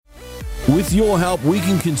With your help, we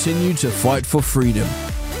can continue to fight for freedom.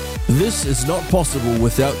 This is not possible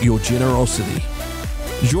without your generosity.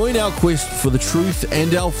 Join our quest for the truth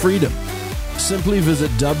and our freedom. Simply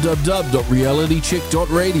visit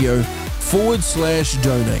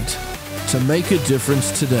www.realitycheck.radio/donate to make a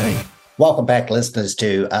difference today. Welcome back, listeners,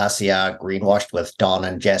 to RCR Greenwashed with Don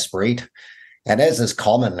and Jaspreet. And as is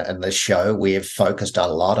common in this show, we have focused a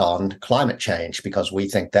lot on climate change because we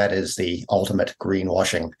think that is the ultimate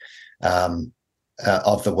greenwashing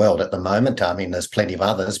of the world at the moment. I mean, there's plenty of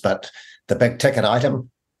others, but the big ticket item,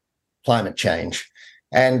 climate change.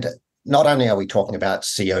 And not only are we talking about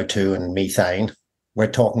CO2 and methane,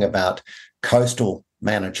 we're talking about coastal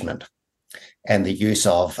management and the use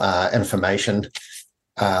of information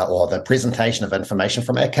or the presentation of information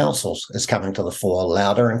from our councils is coming to the fore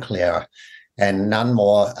louder and clearer. And none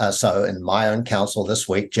more so in my own council this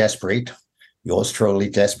week, Jaspreet, yours truly,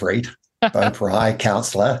 Jaspreet, Beaupri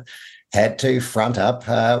councillor, had to front up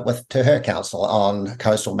to her council on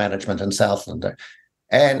coastal management in Southland.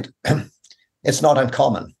 And it's not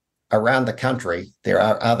uncommon. Around the country, there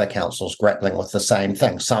are other councils grappling with the same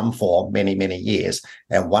thing, some for many, many years.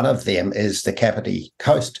 And one of them is the Kapiti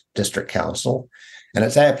Coast District Council. And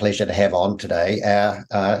it's our pleasure to have on today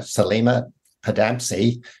our SALIMA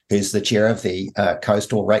PADAMSEY, who's the chair of the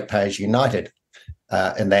Coastal Ratepayers United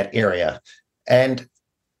in that area. And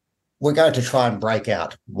we're going to try and break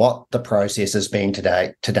out what the process has been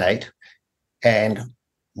to date and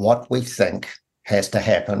what we think has to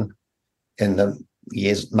happen in the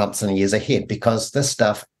months and years ahead, because this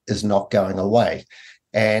stuff is not going away.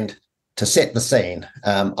 And to set the scene,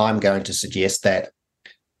 I'm going to suggest that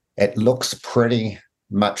it looks pretty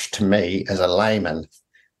much to me as a layman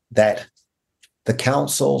that the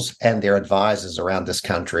councils and their advisors around this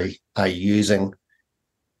country are using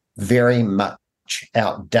very much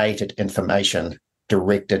outdated information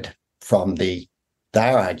directed from they're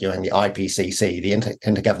arguing, the IPCC, the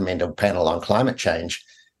Intergovernmental Panel on Climate Change,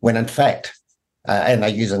 when in fact, and they're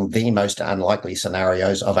using the most unlikely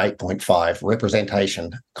scenarios of 8.5,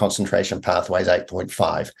 representation concentration pathways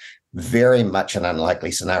 8.5, very much an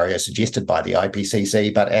unlikely scenario suggested by the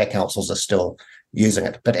IPCC, but our councils are still using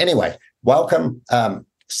it. But anyway, welcome,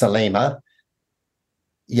 SALIMA.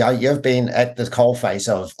 Yeah, you've been at the coalface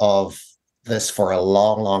of this for a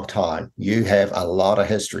long, long time. You have a lot of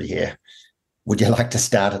history here. Would you like to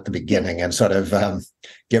start at the beginning and sort of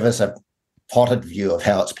give us a potted view of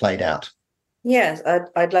how it's played out? Yes,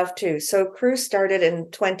 I'd love to. So CREW started in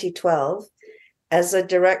 2012 as a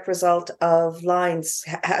direct result of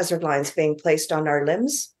hazard lines being placed on our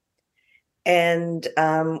limbs. And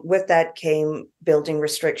with that came building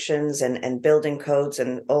restrictions and building codes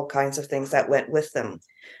and all kinds of things that went with them.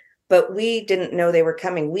 But we didn't know they were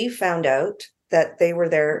coming. We found out that they were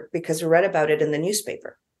there because we read about it in the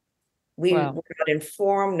newspaper. We were not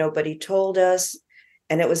informed. Nobody told us.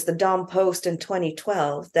 And it was the Dom Post in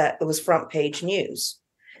 2012 that it was front page news.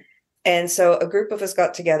 And so a group of us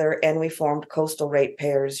got together and we formed Coastal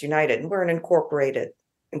Ratepayers United. And we're an incorporated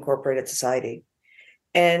society.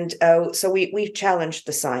 And so we challenged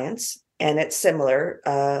the science, and it's similar.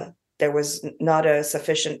 There was not a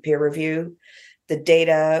sufficient peer review. The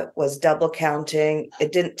data was double counting.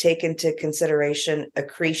 It didn't take into consideration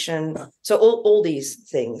accretion. So all these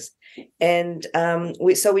things. And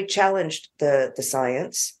we challenged the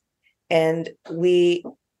science, and we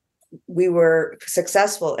were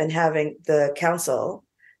successful in having the council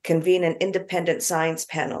convene an independent science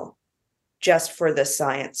panel just for the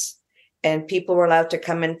science. And people were allowed to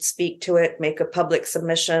come and speak to it, make a public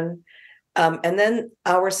submission. And then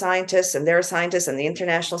our scientists and their scientists and the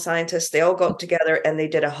international scientists, they all got together and they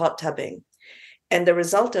did a hot tubbing. And the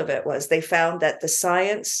result of it was they found that the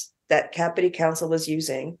science that Kapiti Council was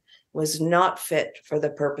using was not fit for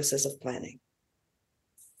the purposes of planning.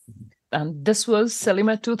 And this was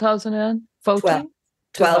SALIMA 2014?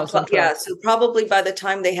 12, yeah. So probably by the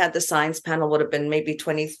time they had the science panel would have been maybe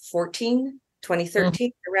 2014,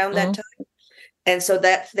 2013, around that time. And so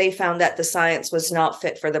that they found that the science was not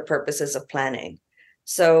fit for the purposes of planning.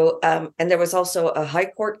 So, and there was also a high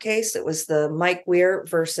court case. It was the Mike Weir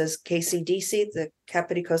versus KCDC, the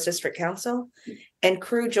Kapiti Coast District Council. And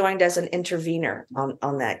CREW joined as an intervener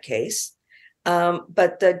on that case.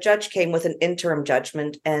 But the judge came with an interim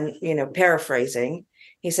judgment and, paraphrasing,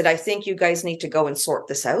 he said, I think you guys need to go and sort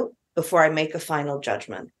this out before I make a final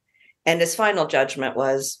judgment. And his final judgment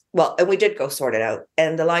was, and we did go sort it out,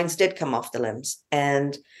 and the lines did come off the limbs.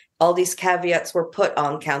 And all these caveats were put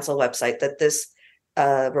on council website that this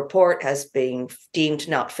report has been deemed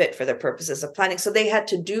not fit for the purposes of planning. So they had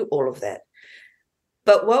to do all of that.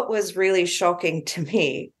 But what was really shocking to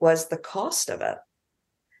me was the cost of it.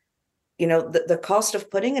 the cost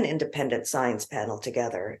of putting an independent science panel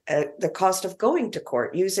together, the cost of going to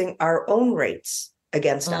court, using our own rates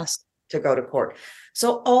against us to go to court.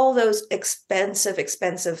 So all those expensive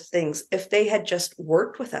things, if they had just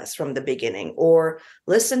worked with us from the beginning or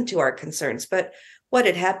listened to our concerns. But what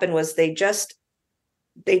had happened was they just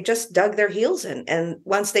dug their heels in. And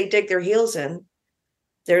once they dig their heels in,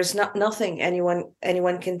 there's nothing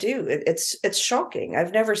anyone can do. It's shocking.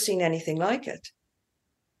 I've never seen anything like it.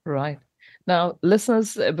 Right. Now,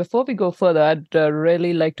 listeners, before we go further, I'd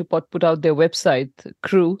really like to put out their website,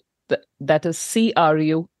 CREW, that is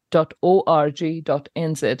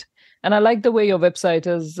cru.org.nz. And I like the way your website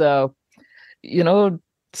is,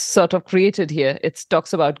 sort of created here. It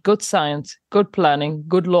talks about good science, good planning,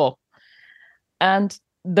 good law. And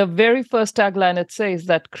the very first tagline, it says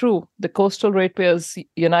that CREW, the Coastal Ratepayers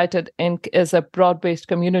United Inc., is a broad-based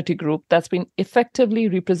community group that's been effectively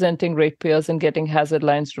representing ratepayers and getting hazard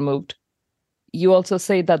lines removed. You also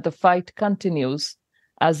say that the fight continues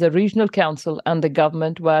as the regional council and the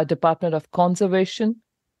government via Department of Conservation,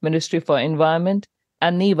 Ministry for Environment,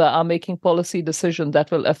 and NEVA are making policy decisions that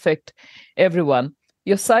will affect everyone.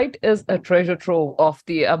 Your site is a treasure trove of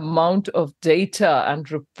the amount of data and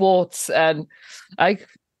reports. And I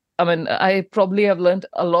probably have learned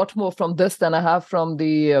a lot more from this than I have from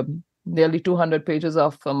the nearly 200 pages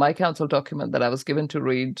of my council document that I was given to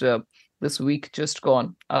read this week just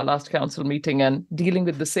gone, our last council meeting, and dealing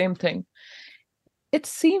with the same thing. It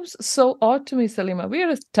seems so odd to me, Salima. We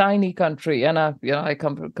are a tiny country, and I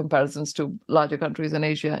come from comparisons to larger countries in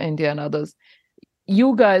Asia, India, and others.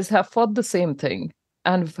 You guys have fought the same thing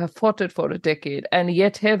and have fought it for a decade, and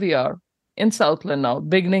yet here we are in Southland now,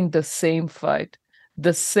 beginning the same fight.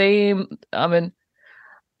 The same,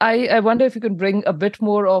 I wonder if you can bring a bit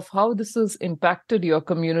more of how this has impacted your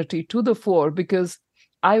community to the fore, because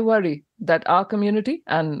I worry that our community,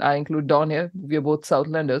 and I include Dawn here, we're both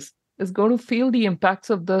Southlanders, is going to feel the impacts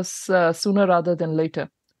of this sooner rather than later.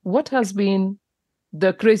 What has been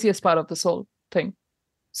the craziest part of this whole thing?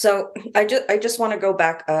 So I just want to go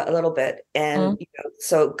back a little bit. And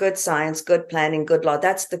so good science, good planning, good law,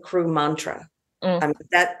 that's the CREW mantra.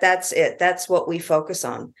 That's it. That's what we focus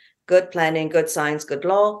on. Good planning, good science, good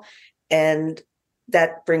law. And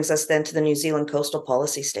that brings us then to the New Zealand Coastal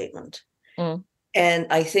Policy Statement. And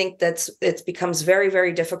I think it becomes very,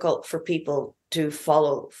 very difficult for people to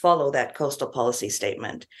follow that coastal policy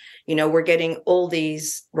statement. We're getting all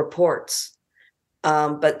these reports,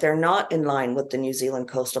 but they're not in line with the New Zealand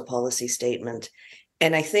Coastal Policy Statement.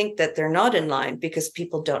 And I think that they're not in line because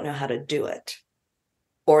people don't know how to do it,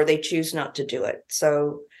 or they choose not to do it.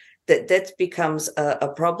 So that becomes a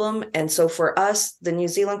problem. And so for us, the New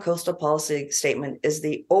Zealand Coastal Policy Statement is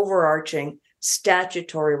the overarching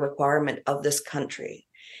statutory requirement of this country.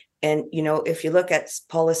 And, if you look at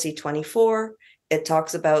Policy 24, it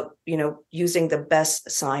talks about, using the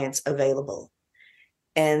best science available.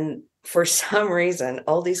 And for some reason,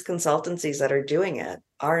 all these consultancies that are doing it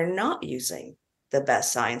are not using the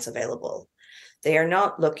best science available. They are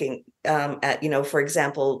not looking at, for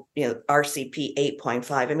example, RCP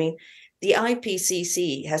 8.5. The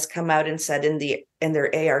IPCC has come out and said in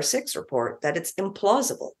their AR6 report that it's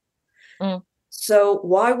implausible. So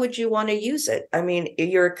why would you want to use it?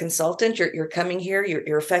 You're a consultant, you're coming here,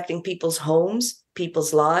 you're affecting people's homes,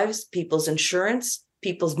 people's lives, people's insurance,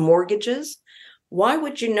 people's mortgages. Why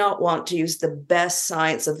would you not want to use the best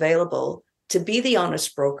science available to be the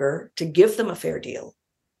honest broker, to give them a fair deal?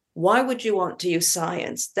 Why would you want to use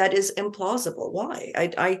science that is implausible? Why?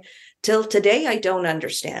 I till today, I don't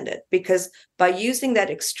understand it, because by using that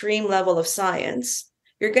extreme level of science,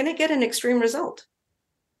 you're going to get an extreme result.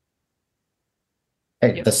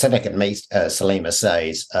 The cynic in me, Salima,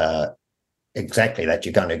 says exactly that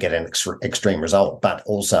you're going to get an extreme result, but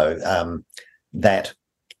also that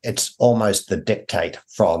it's almost the dictate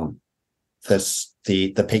from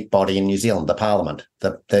the peak body in New Zealand, the Parliament.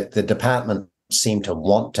 The department seem to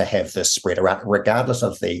want to have this spread around, regardless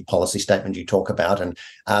of the policy statement you talk about and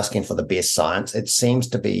asking for the best science. It seems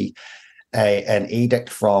to be an edict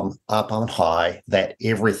from up on high that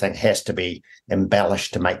everything has to be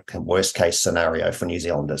embellished to make the worst case scenario for New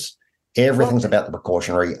Zealanders. Everything's about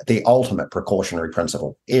the ultimate precautionary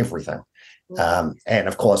principle, everything. And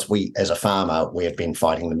of course, we, as a farmer, we have been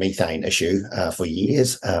fighting the methane issue for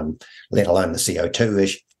years, let alone the CO2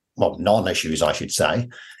 issue, well, non-issues, I should say.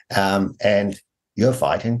 And you're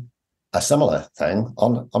fighting a similar thing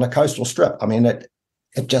on a coastal strip.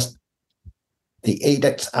 It just, the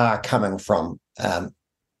edicts are coming from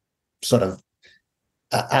sort of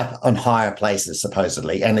up on higher places,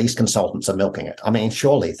 supposedly, and these consultants are milking it.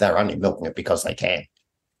 Surely they're only milking it because they can.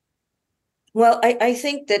 Well, I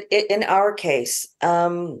think that in our case,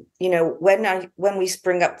 when we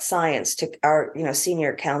bring up science to our,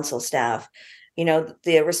 senior council staff,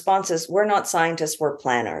 the response is, we're not scientists, we're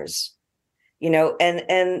planners,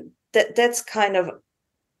 and that's kind of,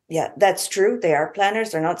 yeah, that's true. They are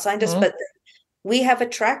planners, they're not scientists, but we have a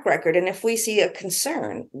track record. And if we see a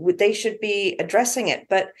concern, they should be addressing it.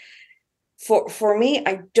 But for me,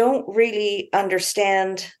 I don't really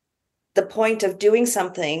understand the point of doing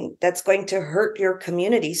something that's going to hurt your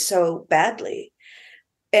community so badly.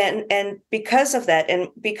 And because of that, and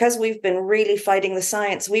because we've been really fighting the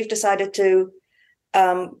science, we've decided to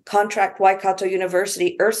contract Waikato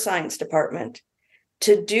University Earth Science Department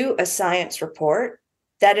to do a science report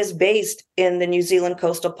that is based in the New Zealand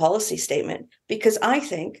Coastal Policy Statement, because I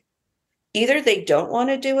think either they don't want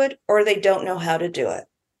to do it or they don't know how to do it.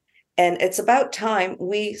 And it's about time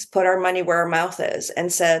we put our money where our mouth is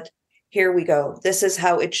and said, here we go. This is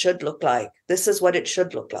how it should look like. This is what it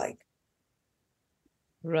should look like.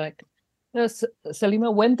 Right. Yes,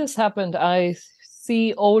 Salima, when this happened, I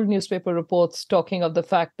see old newspaper reports talking of the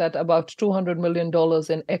fact that about $200 million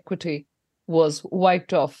in equity was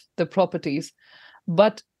wiped off the properties.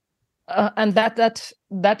 But and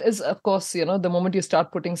that is, of course, the moment you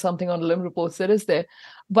start putting something on LIM reports, it is there.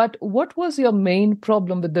 But what was your main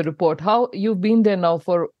problem with the report? How you've been there now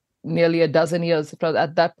for nearly a dozen years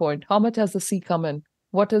at that point? How much has the sea come in?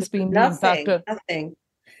 What has been the impact?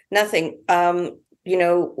 Nothing.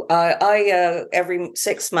 I every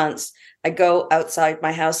 6 months I go outside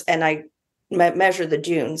my house and I measure the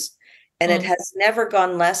dunes, and it has never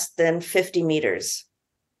gone less than 50 meters.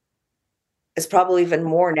 It's probably even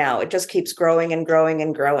more now. It just keeps growing and growing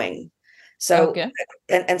and growing. So, okay.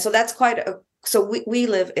 and so that's so we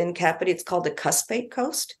live in Kapiti. It's called the cuspate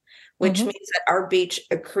coast, which means that our beach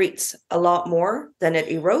accretes a lot more than it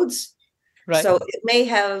erodes. Right. So you may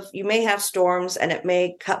have storms, and it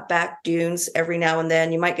may cut back dunes every now and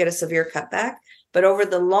then. You might get a severe cutback, but over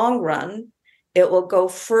the long run, it will go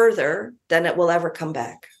further than it will ever come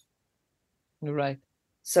back. Right.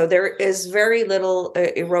 So there is very little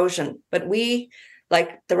erosion, but we,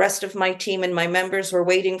 like the rest of my team and my members, were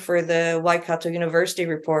waiting for the Waikato University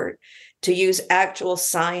report to use actual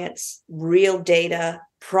science, real data,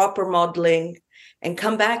 proper modeling, and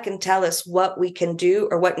come back and tell us what we can do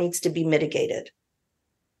or what needs to be mitigated.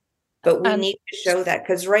 But we need to show that,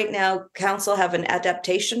 because right now council have an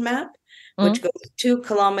adaptation map, which goes 2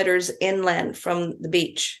 kilometers inland from the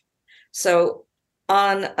beach. So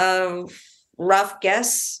on a rough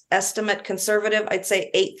guess, estimate, conservative, I'd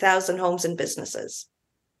say 8,000 homes and businesses.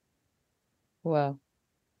 Wow.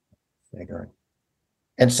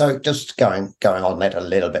 And so just going on that a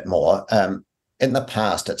little bit more, in the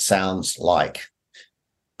past, it sounds like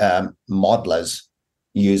modelers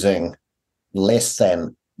using less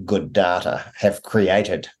than good data have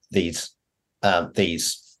created these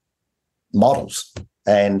models,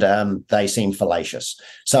 and they seem fallacious.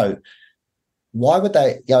 So why would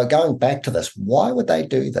they, going back to this, why would they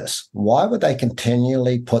do this? Why would they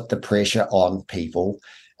continually put the pressure on people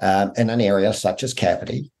in an area such as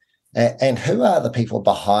Kapiti? And who are the people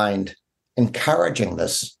behind encouraging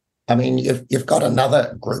this? I mean, you've got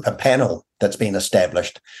another group, a panel that's been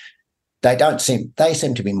established. They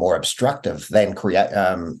seem to be more obstructive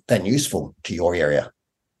than useful to your area.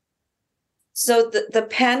 So the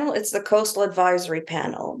panel, it's the Coastal Advisory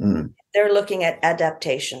Panel. They're looking at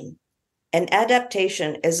adaptation. And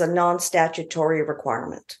adaptation is a non-statutory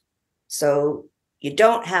requirement. So you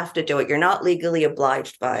don't have to do it. You're not legally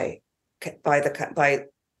obliged by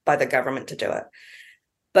the government to do it.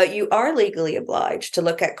 But you are legally obliged to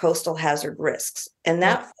look at coastal hazard risks. And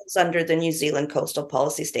that falls under the New Zealand Coastal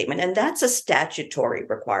Policy Statement. And that's a statutory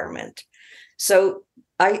requirement. So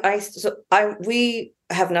we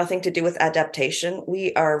have nothing to do with adaptation.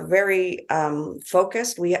 We are very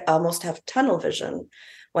focused. We almost have tunnel vision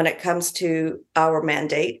when it comes to our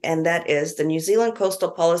mandate, and that is the New Zealand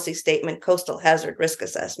Coastal Policy Statement, Coastal Hazard Risk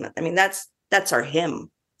Assessment. I mean, that's our hymn,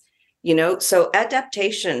 so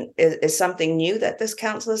adaptation is something new that this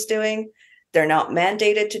council is doing. They're not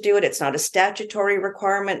mandated to do it. It's not a statutory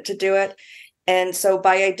requirement to do it. And so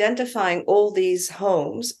by identifying all these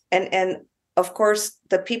homes, and of course,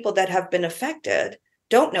 the people that have been affected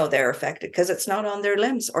don't know they're affected because it's not on their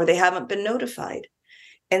limbs or they haven't been notified.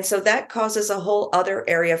 And so that causes a whole other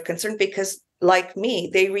area of concern because, like me,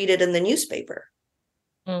 they read it in the newspaper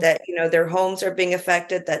that, their homes are being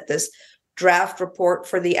affected, that this draft report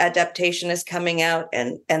for the adaptation is coming out,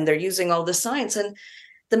 and they're using all the science. And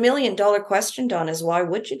the $1 million question, Don, is why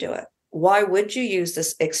would you do it? Why would you use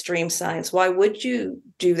this extreme science? Why would you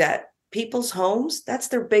do that? People's homes, that's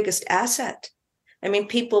their biggest asset. I mean,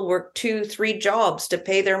 people work 2-3 jobs to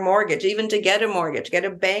pay their mortgage, even to get a mortgage, get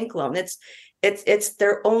a bank loan. It's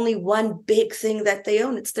their only one big thing that they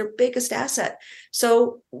own. It's their biggest asset.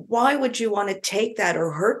 So why would you want to take that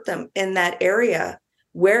or hurt them in that area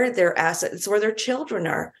where their assets, where their children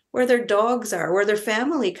are, where their dogs are, where their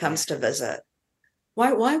family comes to visit?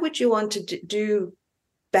 Why would you want to do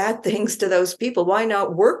bad things to those people? Why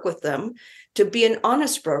not work with them to be an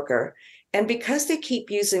honest broker? And because they keep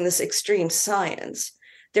using this extreme science,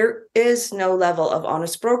 there is no level of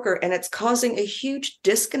honest broker, and it's causing a huge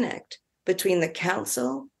disconnect between the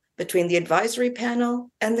council, between the advisory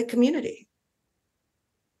panel, and the community.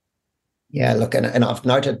 Yeah, look, and I've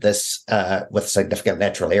noted this with significant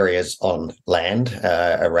natural areas on land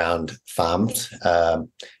around farms. And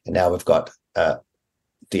now we've got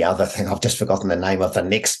the other thing, I've just forgotten the name of the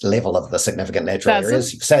next level of the significant natural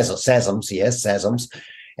areas. SASMs, yes, SASMs.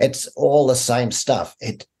 It's all the same stuff.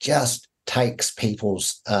 It just takes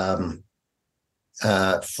people's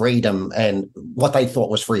freedom and what they thought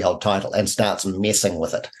was freehold title and starts messing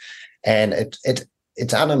with it. And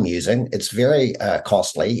it's unamusing, it's very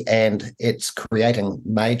costly, and it's creating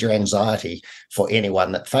major anxiety for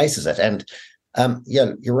anyone that faces it. And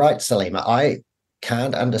yeah, you're right, Salima. I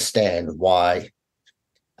can't understand why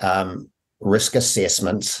risk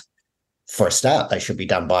assessments, for a start, they should be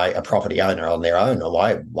done by a property owner on their own. Or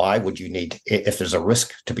why would you need, if there's a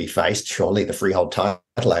risk to be faced, surely the freehold title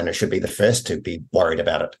owner should be the first to be worried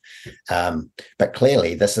about it. But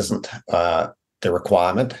clearly this isn't the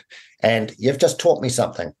requirement. And you've just taught me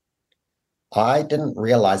something. I didn't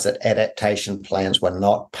realize that adaptation plans were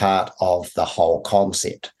not part of the whole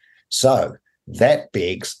concept. So that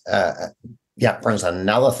brings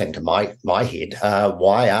another thing to my head.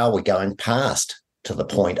 Why are we going past to the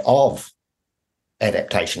point of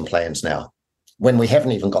adaptation plans now when we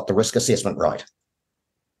haven't even got the risk assessment right?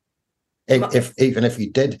 Even if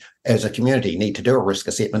you did, as a community, need to do a risk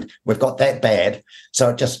assessment, we've got that bad.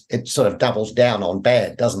 So it sort of doubles down on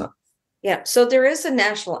bad, doesn't it? Yeah. So there is a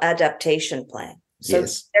national adaptation plan. So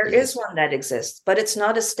there is one that exists, but it's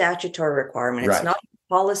not a statutory requirement. It's not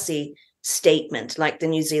a policy statement like the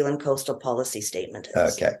New Zealand Coastal Policy Statement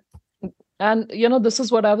is. Okay. And, this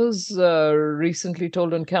is what I was recently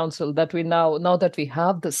told in council, that we now that we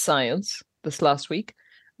have the science this last week,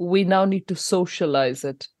 we now need to socialize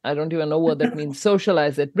it. I don't even know what that means.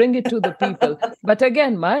 Socialize it, bring it to the people. But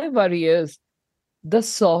again, my worry is the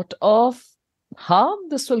sort of harm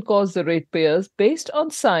this will cause the ratepayers based on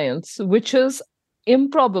science, which is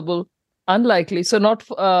improbable, unlikely. So not,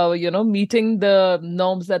 meeting the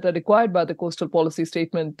norms that are required by the Coastal Policy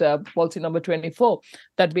Statement, policy number 24,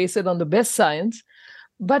 that base it on the best science.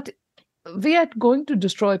 But we are going to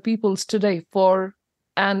destroy peoples today for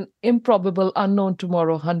an improbable unknown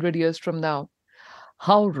tomorrow, 100 years from now.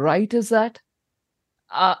 How right is that?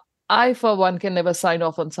 I, for one, can never sign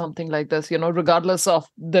off on something like this, regardless of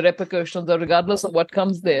the repercussions or regardless of what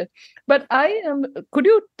comes there. But could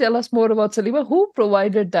you tell us more about, Salima, who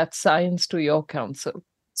provided that science to your council?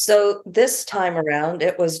 So this time around,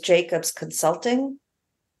 it was Jacobs Consulting.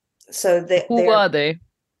 So who are they?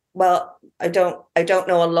 Well, I don't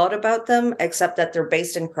know a lot about them, except that they're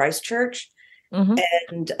based in Christchurch. Mm-hmm.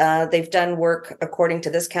 And they've done work according to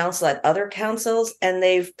this council at other councils, and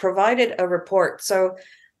they've provided a report. So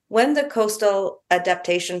when the Coastal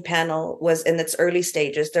Adaptation Panel was in its early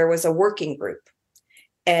stages, there was a working group,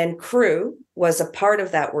 and CREW was a part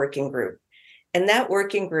of that working group. And that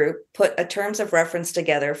working group put a terms of reference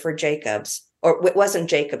together for Jacobs, or it wasn't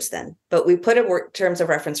Jacobs then, but we put terms of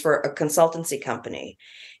reference for a consultancy company.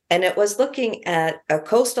 And it was looking at a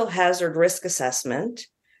coastal hazard risk assessment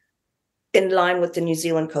in line with the New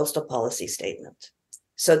Zealand Coastal Policy Statement.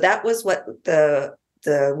 So that was what the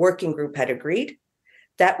working group had agreed.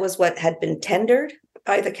 That was what had been tendered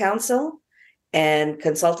by the council, and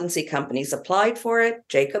consultancy companies applied for it.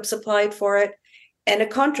 Jacobs applied for it, and a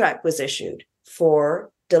contract was issued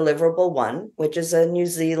for Deliverable 1, which is a New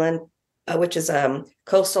Zealand,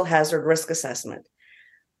 coastal hazard risk assessment.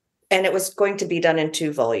 And it was going to be done in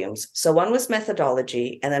 2 volumes. So one was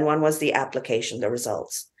methodology, and then one was the application, the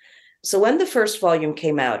results. So when the first volume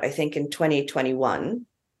came out, I think in 2021,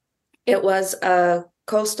 it was a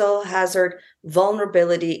coastal hazard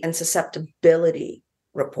vulnerability and susceptibility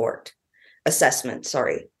assessment.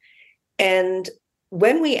 And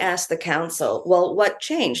when we asked the council, well, what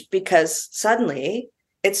changed? Because suddenly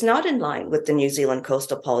it's not in line with the New Zealand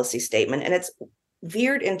Coastal Policy Statement, and it's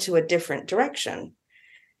veered into a different direction.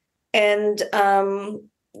 And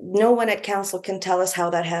no one at council can tell us how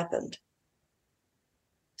that happened.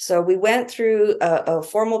 So we went through a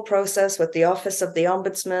formal process with the Office of the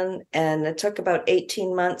Ombudsman, and it took about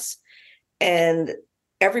 18 months. And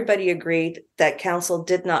everybody agreed that council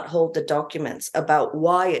did not hold the documents about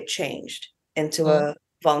why it changed into a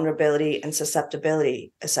vulnerability and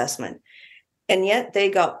susceptibility assessment. And yet they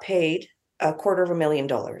got paid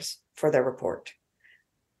 $250,000 for their report.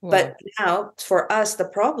 Wow. But now for us, the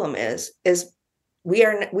problem is we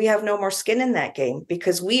have no more skin in that game,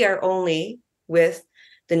 because we are only with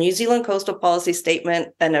the New Zealand Coastal Policy Statement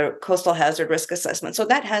and a coastal hazard risk assessment. So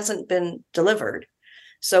that hasn't been delivered.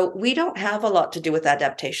 So we don't have a lot to do with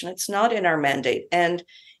adaptation. It's not in our mandate.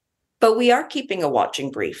 But we are keeping a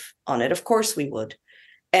watching brief on it. Of course we would.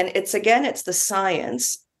 And it's the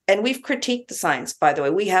science. And we've critiqued the science, by the way.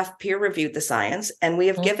 We have peer reviewed the science, and we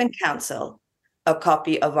have given council a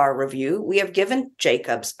copy of our review. We have given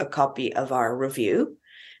Jacobs a copy of our review.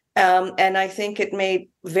 And I think it made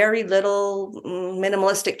very little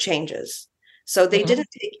minimalistic changes. So they didn't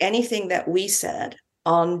take anything that we said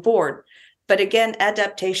on board. But again,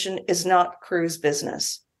 adaptation is not Crew's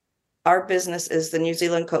business. Our business is the New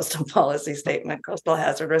Zealand Coastal Policy Statement, Coastal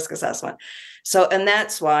Hazard Risk Assessment. So, and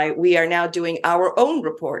that's why we are now doing our own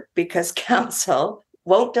report, because council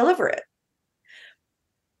won't deliver it.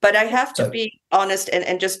 But I have to be honest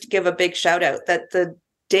and just give a big shout out that the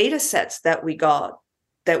data sets that we got,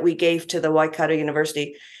 that we gave to the Waikato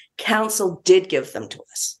University, council did give them to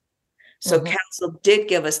us. So council did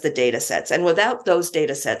give us the data sets. And without those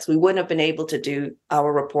data sets, we wouldn't have been able to do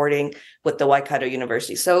our reporting with the Waikato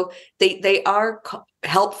University. So they are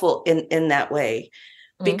helpful in that way,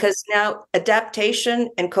 because now adaptation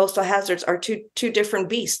and coastal hazards are two different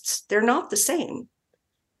beasts. They're not the same.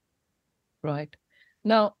 Right.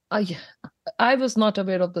 Now, I was not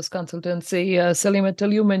aware of this consultancy, Salima,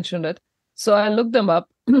 till you mentioned it. So I looked them up.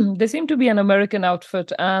 They seem to be an American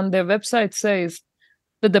outfit, and their website says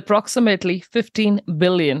with approximately 15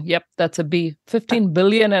 billion, yep, that's a B, 15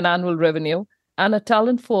 billion in annual revenue and a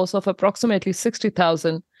talent force of approximately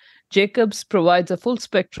 60,000, Jacobs provides a full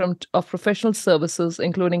spectrum of professional services,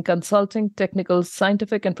 including consulting, technical,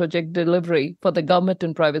 scientific, and project delivery for the government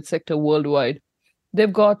and private sector worldwide.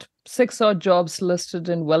 They've got 6 odd jobs listed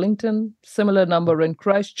in Wellington, similar number in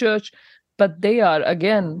Christchurch, but they are,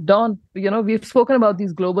 again, Don, we've spoken about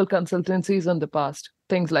these global consultancies in the past,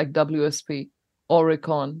 things like WSP,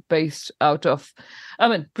 Oricon, based out of,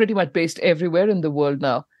 pretty much based everywhere in the world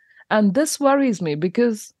now. And this worries me,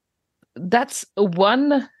 because that's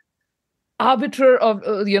one arbiter of,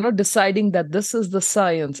 deciding that this is the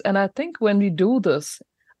science. And I think when we do this,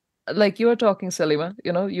 like you were talking, Salima,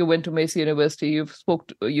 you went to Macy University,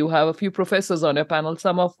 you have a few professors on your panel,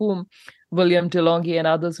 some of whom, William DeLonghi and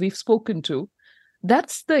others we've spoken to.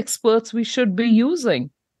 That's the experts we should be using,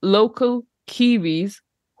 local Kiwis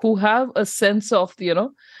who have a sense of,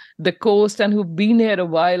 the coast and who've been here a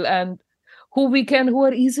while and who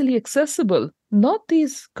are easily accessible, not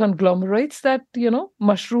these conglomerates that,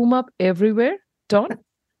 mushroom up everywhere. Don?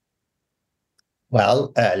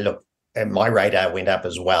 Well, look, my radar went up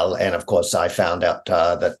as well. And of course, I found out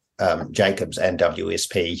that Jacobs and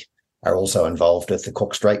WSP are also involved with the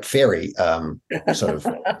Cook Strait Ferry. Sort of,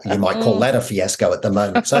 you might call that a fiasco at the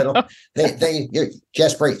moment. So look,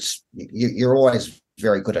 Jasper, you're always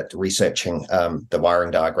very good at researching the wiring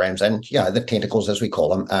diagrams, and the tentacles, as we call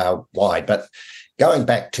them, are wide. But going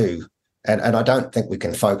back to, and I don't think we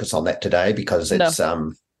can focus on that today, because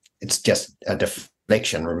it's just a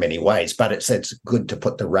deflection in many ways. But it's good to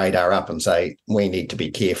put the radar up and say we need to be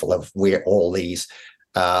careful of where all these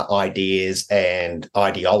ideas and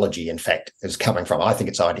ideology, in fact, is coming from. I think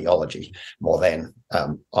it's ideology more than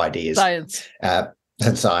ideas. Science.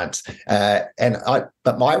 And science.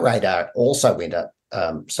 But my radar also went up,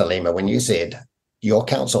 Salima, when you said your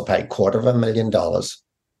council paid $250,000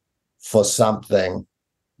 for something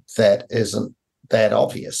that isn't that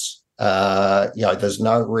obvious. There's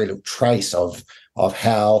no real trace of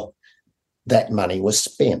how that money was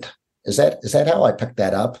spent. Is that how I picked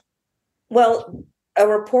that up? Well, a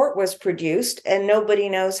report was produced and nobody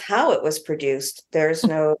knows how it was produced. There's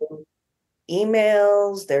no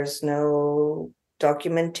emails, there's no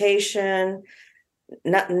documentation,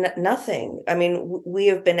 nothing. I mean, we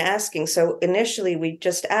have been asking. So initially we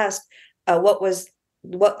just asked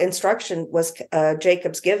what instruction was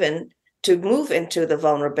Jacobs given to move into the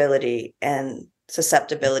vulnerability and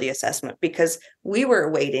susceptibility assessment, because we were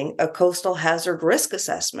awaiting a coastal hazard risk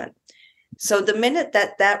assessment. So the minute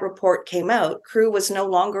that report came out, Crew was no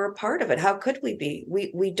longer a part of it. How could we be?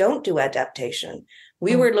 We don't do adaptation.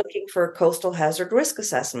 We were looking for a coastal hazard risk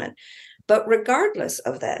assessment. But regardless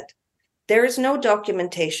of that, there is no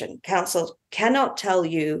documentation. Council cannot tell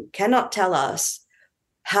us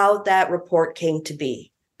how that report came to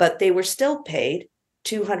be, but they were still paid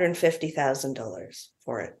 $250,000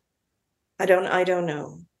 for it. I don't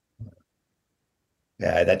know.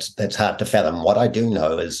 Yeah, that's hard to fathom. What I do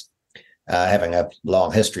know is, having a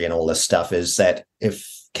long history in all this stuff, is that if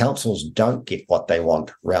councils don't get what they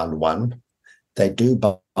want round one, they do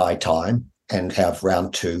buy time and have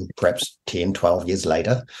round two, perhaps 10, 12 years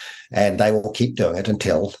later, and they will keep doing it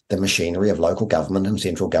until the machinery of local government and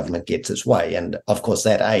central government gets its way. And of course,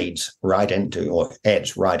 that adds right into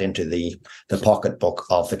the pocketbook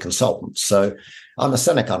of the consultants. So I'm a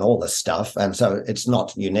cynic on all this stuff, and so it's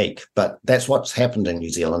not unique, but that's what's happened in New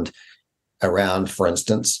Zealand around, for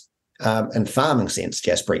instance, in farming sense,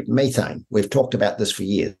 Jaspreet, methane. We've talked about this for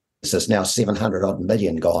years. There's now 700 odd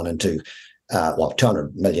million gone into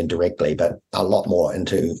 200 million directly, but a lot more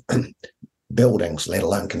into buildings, let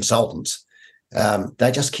alone consultants.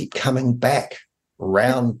 They just keep coming back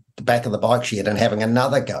round the back of the bike shed and having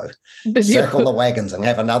another go, circle the wagons and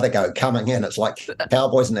have another go coming in. It's like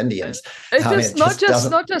cowboys and Indians. It's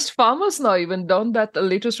not just farmers now. Even down that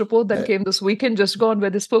latest report that came this weekend, just gone,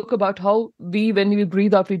 where they spoke about how when we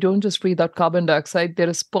breathe out, we don't just breathe out carbon dioxide. There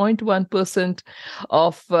is 0.1%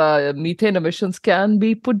 of methane emissions can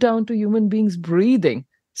be put down to human beings breathing.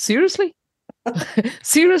 Seriously?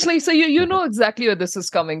 Seriously? So you know exactly where this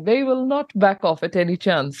is coming. They will not back off at any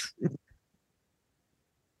chance.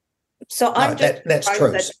 So that's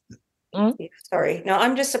true.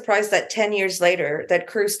 I'm just surprised that 10 years later that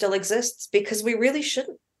CREW still exists, because we really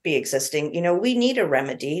shouldn't be existing. We need a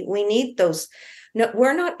remedy. We need those. No,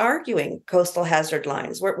 we're not arguing coastal hazard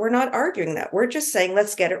lines. We're not arguing that. We're just saying,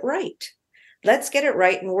 let's get it right. Let's get it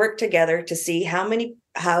right and work together to see how many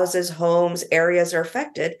houses, homes, areas are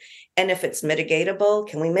affected. And if it's mitigatable,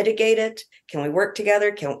 can we mitigate it? Can we work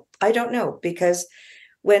together? I don't know, because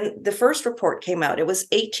when the first report came out, it was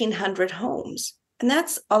 1,800 homes, and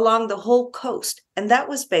that's along the whole coast. And that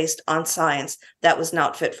was based on science that was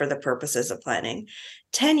not fit for the purposes of planning.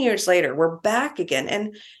 10 years later, we're back again.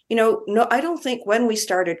 And, no, I don't think when we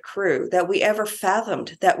started CREW that we ever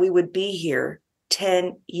fathomed that we would be here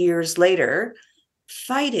 10 years later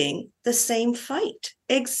fighting the same fight,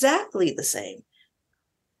 exactly the same.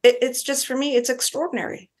 It's just, for me, it's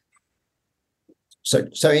extraordinary.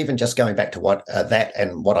 So even just going back to what that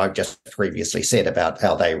and what I've just previously said about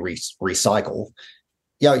how they recycle,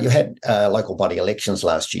 you had local body elections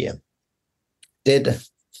last year. Did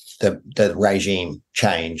the regime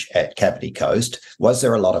change at Kapiti Coast? Was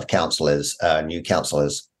there a lot of councillors, new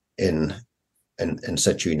councillors in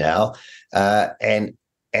situ now?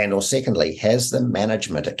 Or secondly, has the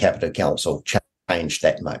management at Kapiti Council changed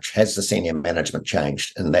that much? Has the senior management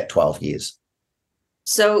changed in that 12 years?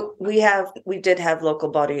 So we did have local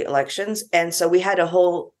body elections, and so we had a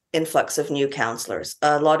whole influx of new councillors.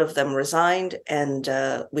 A lot of them resigned, and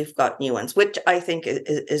we've got new ones, which I think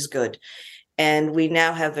is good. And we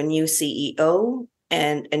now have a new CEO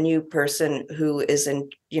and a new person who is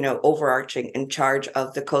overarching in charge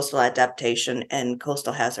of the coastal adaptation and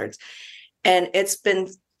coastal hazards. And it's been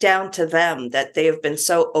down to them that they have been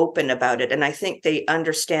so open about it. And I think they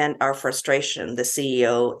understand our frustration, the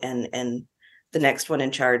CEO and the next one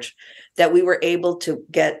in charge, that we were able to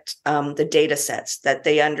get the data sets, that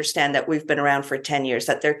they understand that we've been around for 10 years,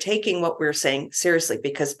 that they're taking what we're saying seriously.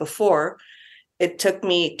 Because before, it took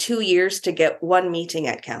me 2 years to get one meeting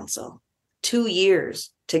at council, 2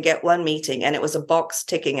 years to get one meeting. And it was a box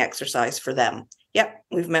ticking exercise for them. Yep,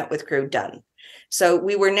 we've met with CREW, done. So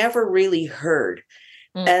we were never really heard.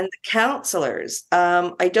 And the councillors,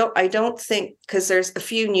 I don't think, because there's a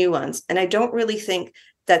few new ones, and I don't really think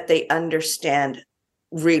that they understand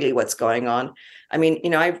really what's going on. I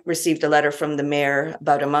mean, I received a letter from the mayor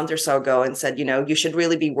about a month or so ago and said, you should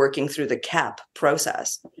really be working through the CAP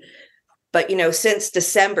process. But, since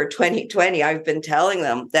December 2020, I've been telling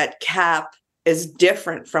them that CAP is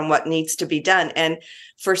different from what needs to be done. And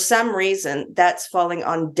for some reason, that's falling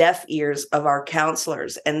on deaf ears of our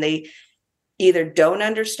councillors. And they either don't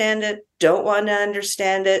understand it, don't want to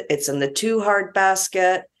understand it. It's in the too hard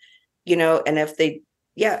basket, and if they,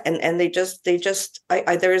 and they just,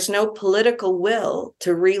 there is no political will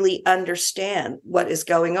to really understand what is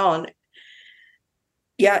going on.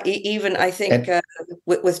 Yeah, even I think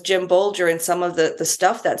with Jim Bolger and some of the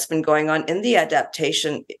stuff that's been going on in the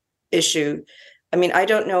adaptation issue, I mean, I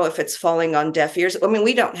don't know if it's falling on deaf ears. I mean,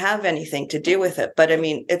 we don't have anything to do with it, but I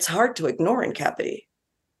mean, it's hard to ignore in Kapiti.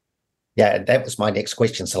 Yeah, that was my next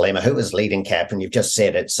question, Salima. Who is leading CAP? And you've just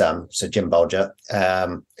said it's Sir Jim Bolger.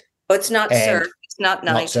 It's not Sir. It's not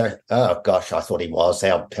Not Sir. Oh, gosh, I thought he was.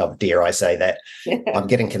 How dare I say that? I'm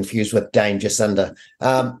getting confused with Dame Jacinda.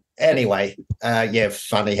 Anyway,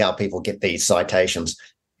 funny how people get these citations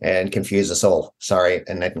and confuse us all. Sorry,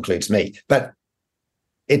 and that includes me. But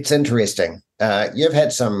it's interesting. you've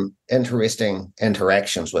had some interesting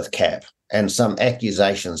interactions with CAP, and some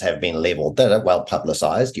accusations have been levelled that are well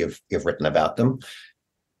publicised. You've written about them.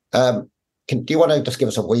 Do you want to just give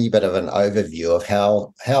us a wee bit of an overview of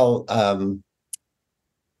how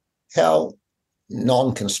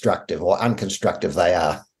non-constructive or unconstructive they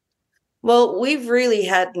are? Well, we've really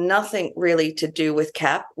had nothing really to do with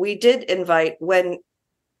CAP. We did invite, when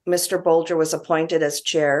Mr. Bolger was appointed as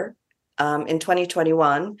chair in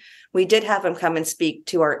 2021, we did have him come and speak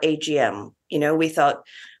to our AGM. We thought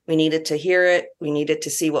we needed to hear it. We needed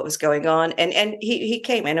to see what was going on. And he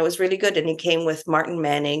came, and it was really good. And he came with Martin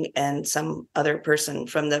Manning and some other person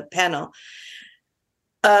from the panel.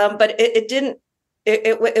 But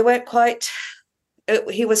it went quite,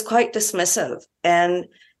 he was quite dismissive. And,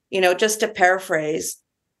 just to paraphrase,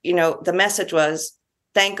 the message was,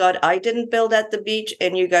 thank God I didn't build at the beach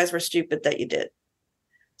and you guys were stupid that you did.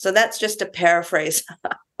 So that's just a paraphrase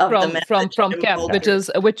of the message from CAP,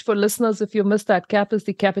 which for listeners, if you missed that, CAP is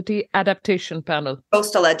the Kapiti Adaptation Panel.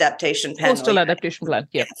 Coastal Adaptation Panel. Coastal Adaptation Plan,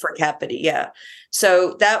 yeah. For Kapiti, yeah.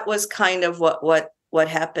 So that was kind of what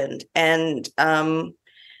happened. And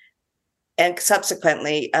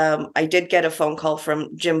subsequently, I did get a phone call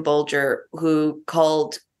from Jim Bolger, who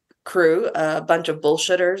called CREW a bunch of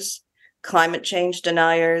bullshitters, climate change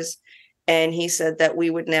deniers, and he said that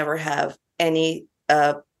we would never have any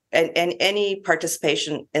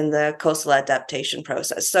participation in the coastal adaptation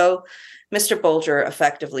process. So Mr. Bolger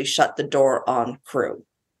effectively shut the door on CREW.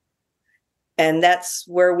 And that's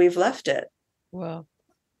where we've left it. Wow.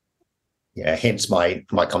 Yeah, hence my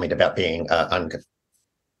comment about being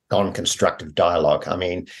non-constructive dialogue. I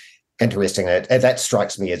mean, interesting. That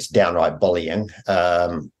strikes me as downright bullying,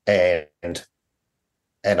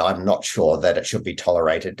 and I'm not sure that it should be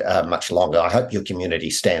tolerated much longer. I hope your community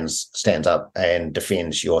stands up and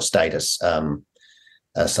defends your status,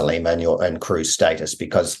 Salima, and CREW's status,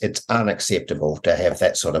 because it's unacceptable to have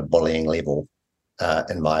that sort of bullying level,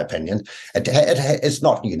 in my opinion. It's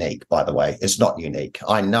not unique, by the way. It's not unique.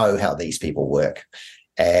 I know how these people work.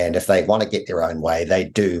 And if they want to get their own way, they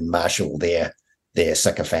do marshal their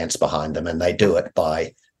sycophants behind them, and they do it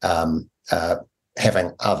by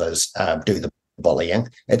having others do the bullying.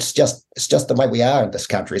 It's just the way we are in this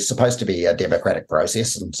country. It's supposed to be a democratic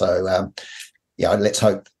process, and so let's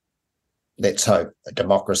hope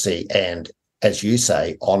democracy and, as you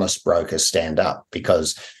say, honest brokers stand up,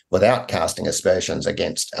 because without casting aspersions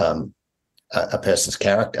against a person's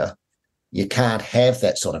character, you can't have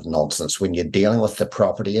that sort of nonsense when you're dealing with the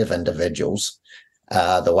property of individuals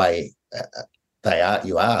the way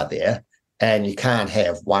you are there, and you can't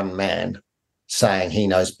have one man saying he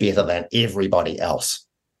knows better than everybody else,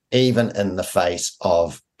 even in the face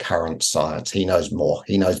of current science. He knows more,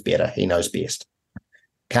 he knows better, he knows best.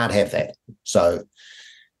 Can't have that. So,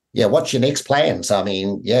 yeah, what's your next plans? I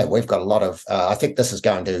mean, yeah, we've got a lot of, I think this is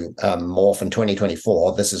going to morph in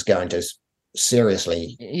 2024. This is going to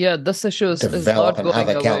seriously this issue develop in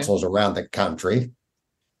other councils around the country.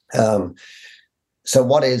 So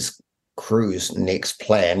what is CREW's next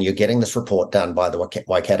plan? You're getting this report done by the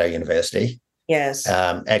Waikato University. Yes.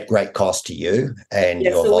 At great cost to you and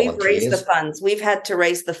your volunteers. We've raised the funds. We've had to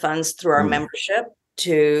raise the funds through our membership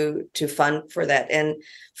to fund for that. And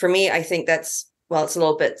for me, I think it's a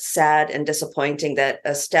little bit sad and disappointing that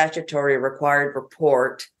a statutory required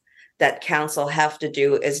report that council have to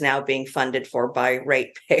do is now being funded for by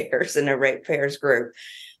ratepayers in a ratepayers group.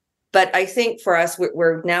 But I think for us,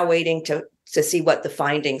 we're now waiting to see what the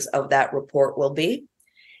findings of that report will be.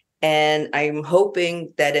 And I'm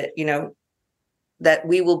hoping that that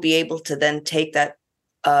we will be able to then take that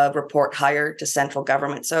report higher to central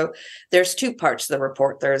government. So there's two parts to the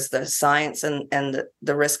report. There's the science and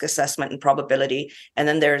the risk assessment and probability. And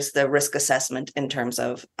then there's the risk assessment in terms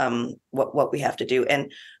of what we have to do.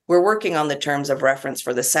 And we're working on the terms of reference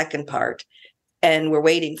for the second part. And we're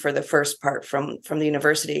waiting for the first part from the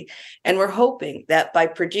university. And we're hoping that by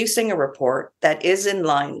producing a report that is in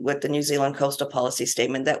line with the New Zealand Coastal Policy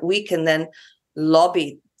Statement, that we can then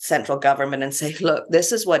lobby central government and say, look,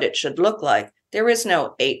 this is what it should look like. There is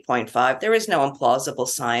no 8.5. There is no implausible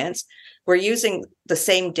science. We're using the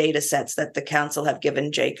same data sets that the council have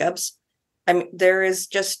given Jacobs. I mean, there is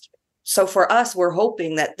just, so for us, we're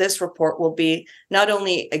hoping that this report will be not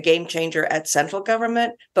only a game changer at central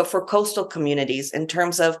government, but for coastal communities in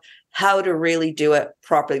terms of how to really do it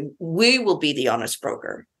properly. We will be the honest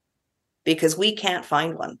broker because we can't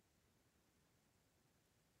find one.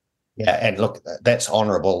 Yeah, and look, that's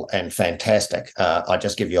honourable and fantastic. I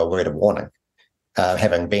just give you a word of warning.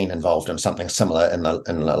 Having been involved in something similar in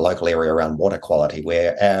the local area around water quality,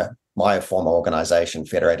 where my former organisation,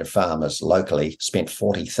 Federated Farmers, locally spent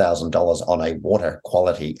 $40,000 on a water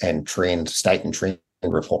quality and state and trend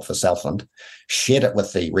report for Southland, shared it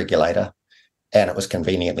with the regulator, and it was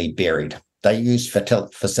conveniently buried. They used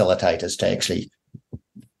facilitators to actually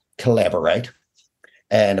collaborate.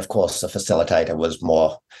 And of course, the facilitator was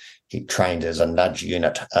he trained as a nudge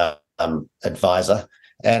unit advisor.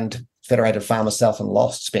 And Federated Farmers Southland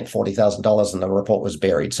lost, spent $40,000, and the report was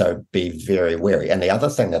buried. So be very wary. And the other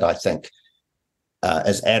thing that I think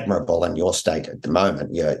is admirable in your state at the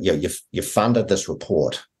moment, you've funded this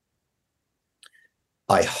report.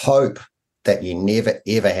 I hope that you never,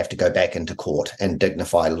 ever have to go back into court and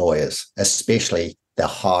dignify lawyers, especially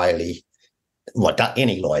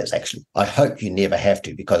any lawyers, actually. I hope you never have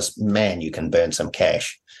to, because, man, you can burn some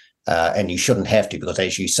cash. And you shouldn't have to, because,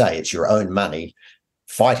 as you say, it's your own money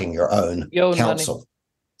fighting your own counsel.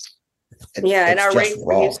 And our rates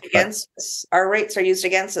are used against us. Our rates are used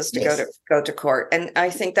against us to go to court. And I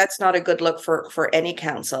think that's not a good look for any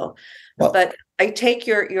council. Well, but I take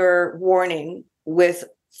your warning with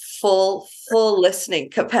full listening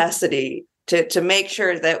capacity to make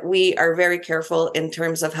sure that we are very careful in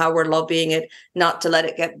terms of how we're lobbying it, not to let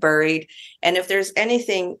it get buried. And if there's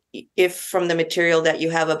anything, if from the material that you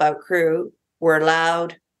have about CREW, we're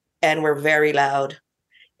loud and we're very loud.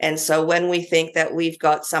 And so when we think that we've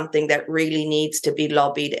got something that really needs to be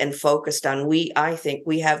lobbied and focused on, I think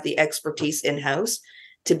we have the expertise in-house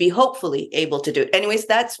to be hopefully able to do it. Anyways,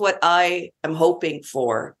 that's what I am hoping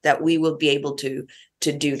for, that we will be able to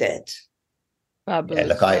do that. Yeah,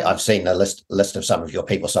 look, I've seen a list of some of your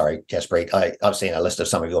people. Sorry, Jaspreet. I've seen a list of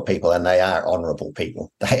some of your people, and they are honourable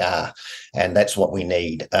people. They are, and that's what we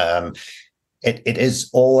need. It is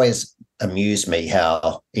always amused me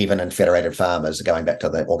how, even in Federated Farmers, going back to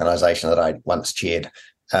the organisation that I once chaired,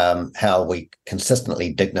 how we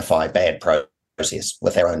consistently dignify bad process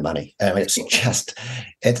with our own money. It's just,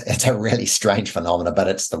 it's a really strange phenomenon, but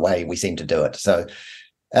it's the way we seem to do it. So,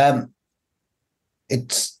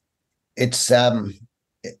 it's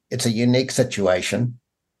a unique situation.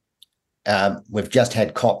 We've just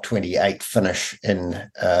had COP28 finish in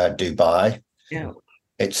Dubai. Yeah.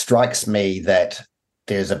 It strikes me that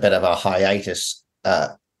there's a bit of a hiatus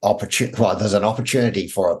opportunity. Well, there's an opportunity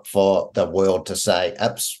for the world to say,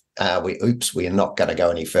 we're not going to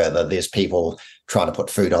go any further. There's people trying to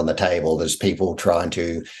put food on the table. There's people trying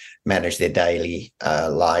to manage their daily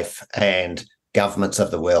life, and governments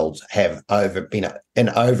of the world have been in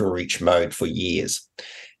overreach mode for years.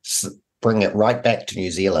 So bring it right back to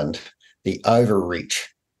New Zealand. The overreach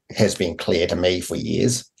has been clear to me for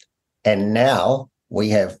years. And now we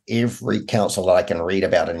have every council that I can read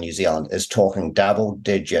about in New Zealand is talking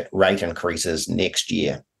double-digit rate increases next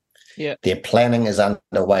year. Yeah. Their planning is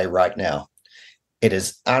underway right now. It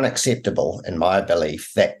is unacceptable, in my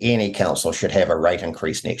belief, that any council should have a rate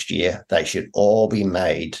increase next year. They should all be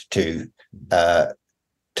made to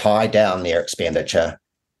tie down their expenditure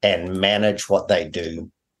and manage what they do,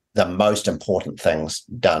 the most important things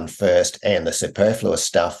done first, and the superfluous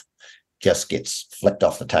stuff just gets flicked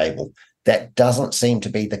off the table. That doesn't seem to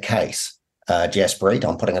be the case. Jaspreet,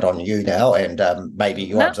 I'm putting it on you now, and maybe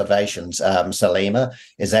your observations, Salima.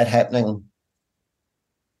 Is that happening?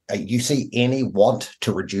 You see any want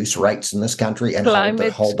to reduce rates in this country and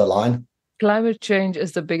hold the line? Climate change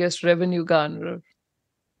is the biggest revenue garnerer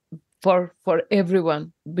for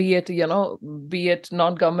everyone, be it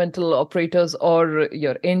non-governmental operators or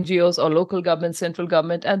your NGOs or local government, central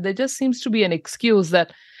government. And there just seems to be an excuse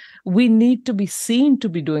that we need to be seen to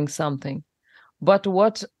be doing something. But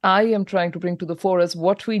what I am trying to bring to the fore is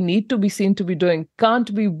what we need to be seen to be doing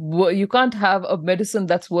you can't have a medicine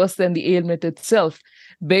that's worse than the ailment itself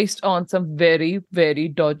based on some very, very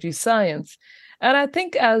dodgy science. And I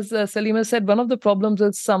think, as Salima said, one of the problems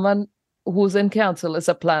is someone who's in council is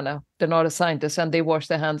a planner. They're not a scientist, and they wash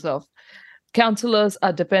their hands off. Councillors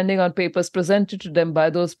are depending on papers presented to them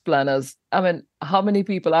by those planners. I mean, how many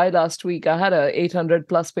people? Last week, I had a 800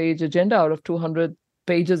 plus page agenda. Out of 200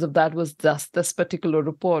 pages of that was just this particular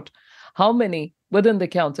report. How many within the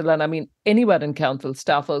council, and I mean anywhere in council,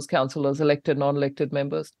 staffers, councillors, elected, non-elected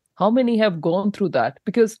members, how many have gone through that?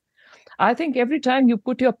 Because I think every time you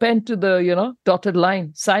put your pen to the, dotted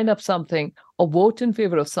line, sign up something or vote in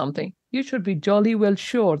favor of something, you should be jolly well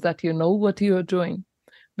sure that you know what you're doing.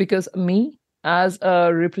 Because me, as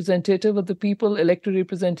a representative of the people, elected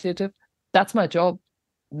representative, that's my job.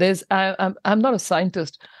 I'm not a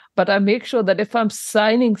scientist, but I make sure that if I'm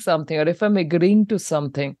signing something or if I'm agreeing to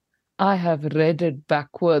something, I have read it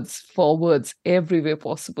backwards, forwards, everywhere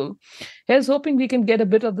possible. Here's hoping we can get a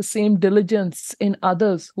bit of the same diligence in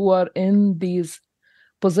others who are in these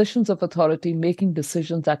positions of authority making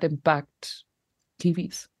decisions that impact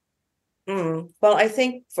Kiwis? Well, I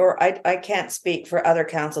think I can't speak for other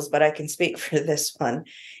councils, but I can speak for this one,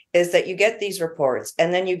 is that you get these reports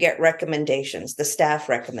and then you get recommendations, the staff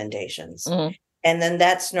recommendations. Mm-hmm. And then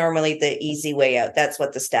that's normally the easy way out. That's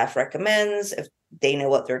what the staff recommends, if they know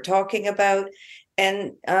what they're talking about.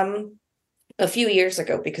 And a few years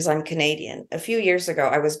ago, because I'm Canadian, a few years ago,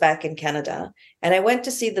 I was back in Canada and I went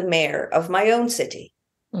to see the mayor of my own city.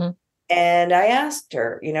 Mm-hmm. And I asked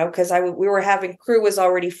her, because we were having, CREW was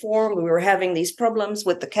already formed. We were having these problems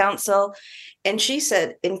with the council. And she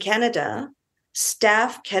said, in Canada,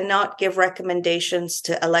 staff cannot give recommendations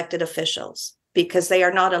to elected officials because they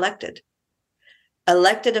are not elected.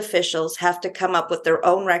 Elected officials have to come up with their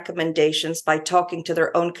own recommendations by talking to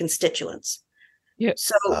their own constituents. Yeah.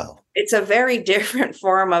 So It's a very different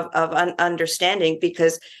form of understanding,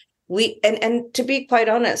 because and to be quite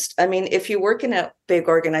honest, I mean, if you work in a big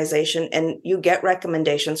organization and you get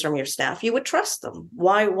recommendations from your staff, you would trust them.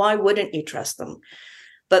 Why wouldn't you trust them?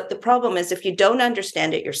 But the problem is, if you don't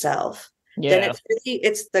understand it yourself, then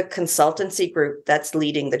it's the consultancy group that's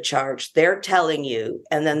leading the charge. They're telling you,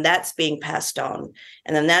 and then that's being passed on,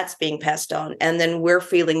 and then that's being passed on, and then we're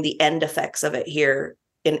feeling the end effects of it here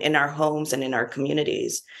in our homes and in our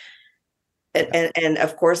communities. And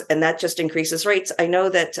of course, and that just increases rates. I know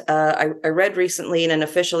that I read recently in an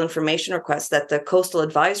official information request that the Coastal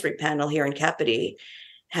Advisory Panel here in Kapiti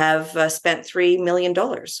have spent $3 million.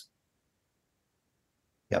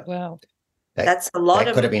 Yep. Wow. That's a lot that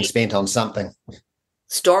of could have been spent on something.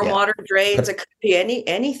 Stormwater drains, it could be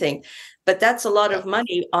anything. But that's a lot of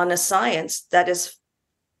money on a science that is,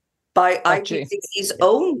 by IPCC's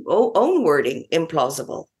own wording,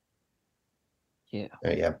 implausible.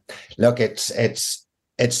 Yeah. Look, it's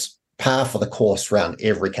par for the course around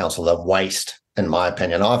every council. The waste, in my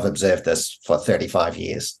opinion, I've observed this for 35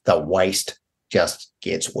 years. The waste just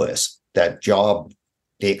gets worse.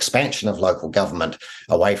 The expansion of local government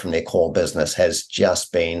away from their core business has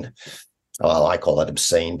just been, well, I call it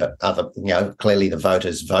obscene, but clearly the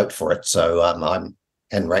voters vote for it. So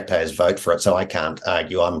and ratepayers vote for it. So I can't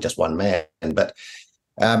argue. I'm just one man. But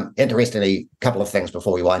interestingly, a couple of things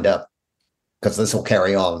before we wind up, because this will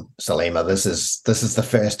carry on, Salima. This is the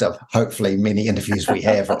first of hopefully many interviews we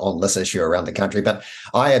have on this issue around the country. But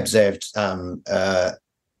I observed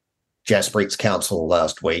Jaspreet's council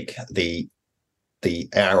last week, the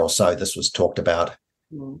hour or so this was talked about.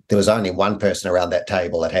 There was only one person around that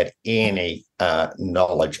table that had any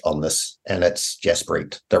knowledge on this, and it's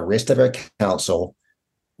Jaspreet. The rest of her council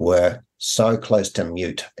were so close to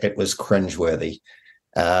mute, it was cringeworthy.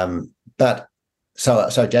 But so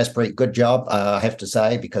Jaspreet, good job, I have to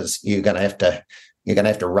say, because you're going to have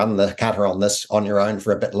to run the cutter on this on your own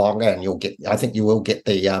for a bit longer, and I think you will get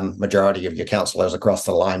the majority of your councillors across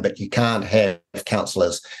the line. But you can't have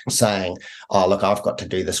councillors saying, "Oh, look, I've got to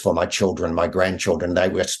do this for my children, my grandchildren.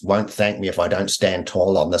 They won't thank me if I don't stand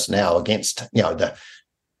tall on this now," against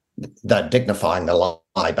the dignifying the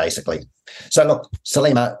lie, basically. So look,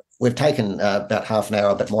 Salima, we've taken about half an hour,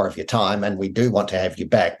 a bit more of your time, and we do want to have you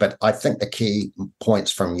back. But I think the key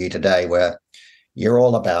points from you today were you're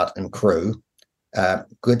all about, in CREW,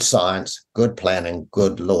 good science, good planning,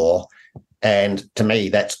 good law. And to me,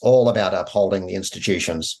 that's all about upholding the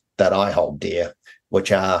institutions that I hold dear,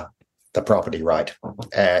 which are the property right.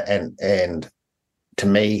 And to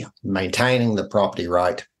me, maintaining the property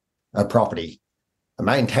right,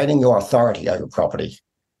 maintaining your authority over property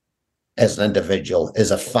as an individual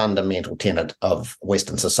is a fundamental tenet of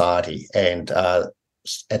Western society. And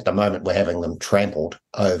at the moment, we're having them trampled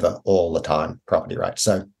over all the time, property rights.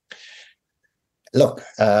 So look,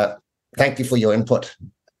 thank you for your input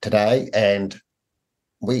today. And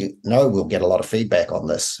we know we'll get a lot of feedback on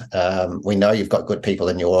this. We know you've got good people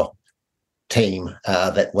in your team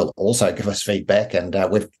that will also give us feedback. And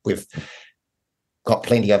we've got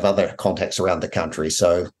plenty of other contacts around the country.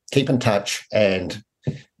 So keep in touch, and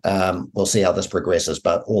we'll see how this progresses,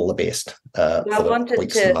 but all the best. I wanted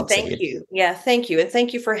to thank you. Yeah, thank you. And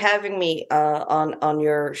thank you for having me on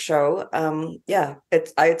your show.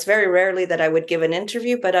 It's very rarely that I would give an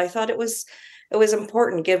interview, but I thought it was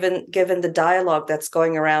important given the dialogue that's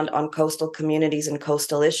going around on coastal communities and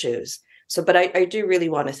coastal issues. So, but I do really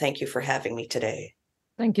want to thank you for having me today.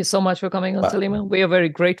 Thank you so much for coming on, Salima. We are very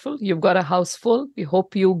grateful. You've got a house full. We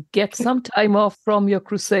hope you get some time off from your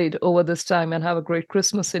crusade over this time and have a great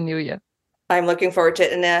Christmas and New Year. I'm looking forward to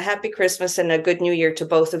it. And a happy Christmas and a good New Year to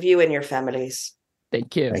both of you and your families.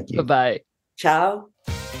 Thank you. Bye-bye. Ciao.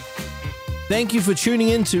 Thank you for tuning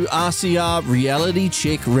in to RCR Reality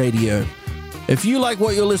Check Radio. If you like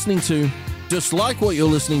what you're listening to, dislike what you're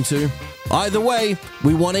listening to, Either way,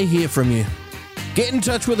 we want to hear from you. Get in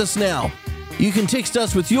touch with us now. You can text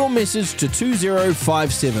us with your message to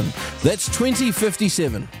 2057. That's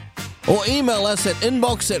 2057. Or email us at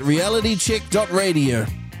inbox@realitycheck.radio.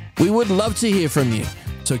 We would love to hear from you,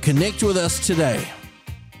 so connect with us today.